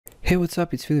Hey, what's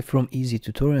up? It's Philip from Easy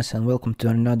Tutorials and welcome to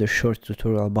another short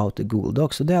tutorial about the Google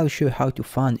Docs. Today I'll show you how to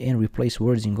find and replace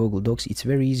words in Google Docs. It's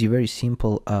very easy, very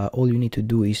simple. All you need to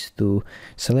do is to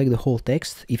select the whole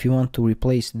text. If you want to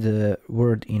replace the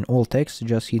word in all text,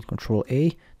 just hit Ctrl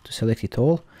A to select it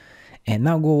all. And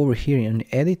now go over here in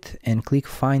Edit and click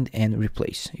Find and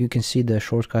Replace. You can see the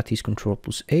shortcut is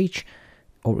Ctrl+H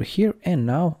over here. And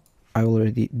now I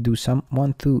already do some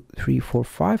 1, 2, 3, 4,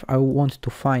 5. I want to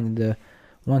find the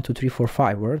 1, 2, 3, 4,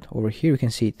 5 word over here. You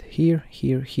can see it here,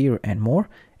 here, here, and more.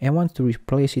 And want to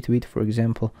replace it with, for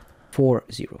example, 4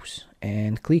 zeros.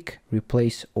 And click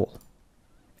Replace All.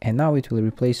 And now it will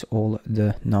replace all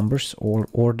the numbers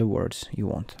or the words you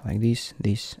want, like this,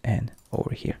 this, and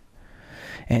over here.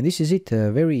 And this is it.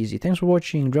 Very easy. Thanks for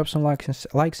watching. Drop some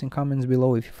likes and comments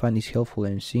below if you find this helpful,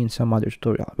 and see you in some other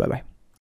tutorial. Bye bye.